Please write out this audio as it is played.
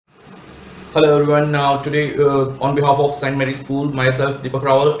Hello everyone. Now today, on behalf of St. Mary's School, myself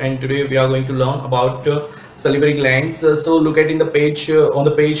Dipak, and today we are going to learn about salivary glands. So look at in the page on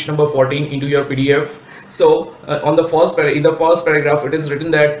the page number 14 into your PDF. So on the in the first paragraph, it is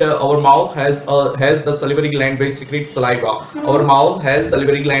written that our mouth has the salivary gland which secretes saliva. Our mouth has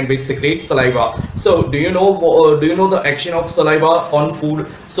salivary gland which secretes saliva. So do you know the action of saliva on food?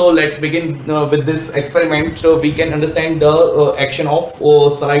 So let's begin with this experiment. So we can understand the action of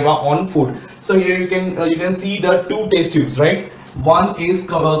saliva on food. So here you can see the two taste tubes, right? One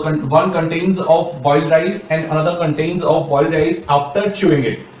contains of boiled rice and another contains of boiled rice after chewing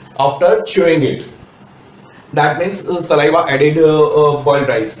it. After chewing it, that means saliva added boiled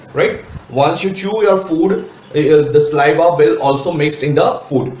rice, right? Once you chew your food, the saliva will also mixed in the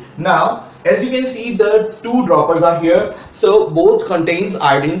food. Now as you can see, the two droppers are here, so both contains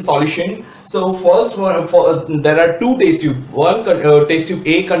iodine solution. So first one, there are two test tubes. Test tube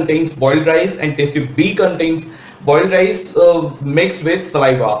A contains boiled rice and test tube B contains boiled rice mixed with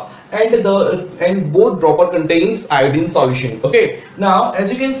saliva, and both dropper contains iodine solution. Okay, now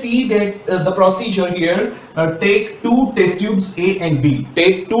as you can see that the procedure here, take two test tubes A and B.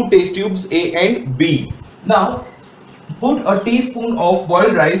 Take two test tubes A and B. Now put a teaspoon of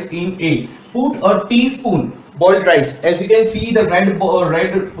boiled rice in A. Put a teaspoon boiled rice. As you can see, the red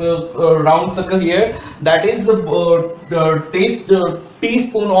round circle here, that is the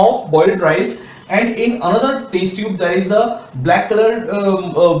teaspoon of boiled rice. And in another test tube there is a black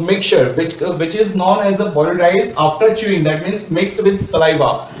color mixture which is known as a boiled rice after chewing, that means mixed with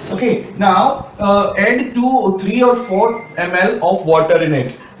saliva. Okay, now add 2, 3 or 4 ml of water in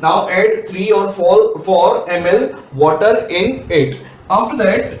it. Now add 3 or 4 ml water in it. After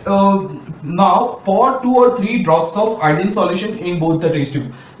that, now pour 2 or 3 drops of iodine solution in both the test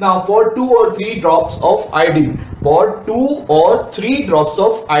tube. Now pour 2 or 3 drops of iodine. Pour 2 or 3 drops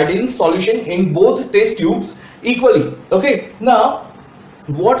of iodine solution in both test tubes equally. Okay. Now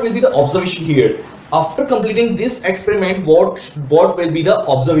what will be the observation here? After completing this experiment, what will be the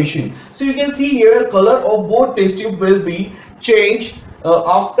observation? So you can see here, color of both test tube will be changed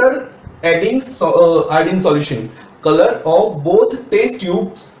after adding iodine solution. Color of both test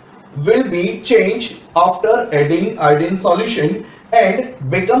tubes will be changed after adding iodine solution and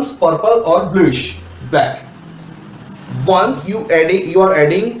becomes purple or bluish black. Once you are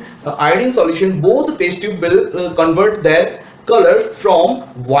adding iodine solution, both test tube will convert their color from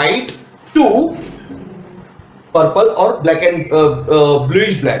white to purple और black and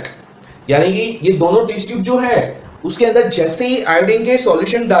bluish black. यानी कि ये दोनों test tube जो है उसके अंदर जैसे ही आयोडीन के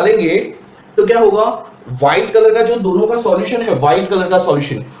सॉल्यूशन डालेंगे तो क्या होगा, व्हाइट कलर का जो दोनों का सॉल्यूशन है, व्हाइट कलर का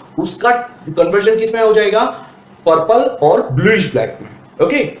सॉल्यूशन, उसका कन्वर्जन किस में हो जाएगा, पर्पल और ब्लूइश ब्लैक में.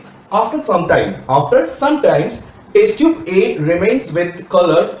 Okay, after some times test tube A remains with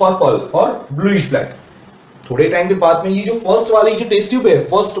colour purple और ब्लूइश ब्लैक. थोड़े टाइम के बाद में ये जो फर्स्ट वाली जो टेस्ट ट्यूब है,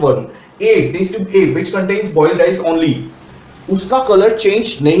 first one test tube A which contains boiled rice only, उसका कलर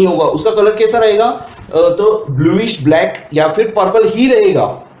चेंज नहीं होगा. उसका कलर कैसा रहेगा, तो ब्लूइश ब्लैक या फिर पर्पल ही रहेगा.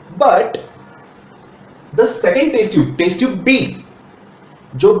 But the second test tube B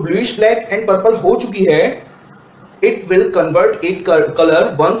जो ब्लूइश ब्लैक एंड पर्पल हो चुकी है, it will convert it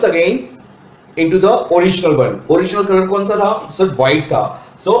colour once again into the original one. Original color कौन सा था, सर white था.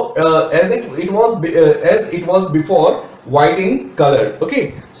 So as it was before, white in color.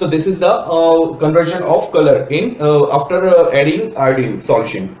 Okay, so this is the conversion of color in after adding iodine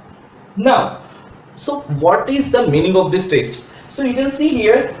solution. Now, so what is the meaning of this test? So you can see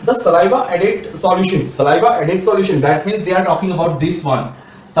here the saliva added solution. Saliva added solution, that means they are talking about this one.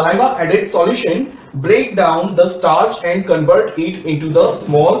 Saliva added solution break down the starch and convert it into the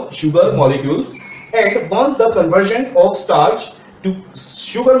small sugar molecules, and once the conversion of starch to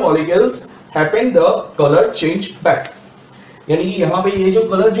sugar molecules happen, the color change back. यानी कि यहाँ पे ये जो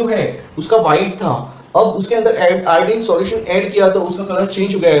colour जो है उसका white था, अब उसके अंदर आयोडीन सॉल्यूशन ऐड किया तो उसका कलर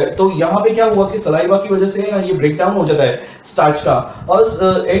चेंज हो गया है. तो यहाँ पे क्या हुआ कि सलाइवा की वजह से ना ये ब्रेक डाउन हो जाता है स्टार्च का, और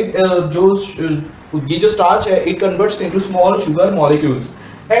जो ये जो स्टार्च है it converts into small sugar molecules,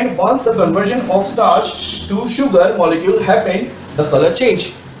 and once the conversion of starch to sugar molecule happen, the color change.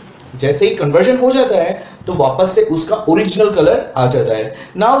 जैसे ही conversion हो जाता है तो वापस से उसका ओरिजिनल कलर आ जाता है.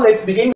 Now let's begin.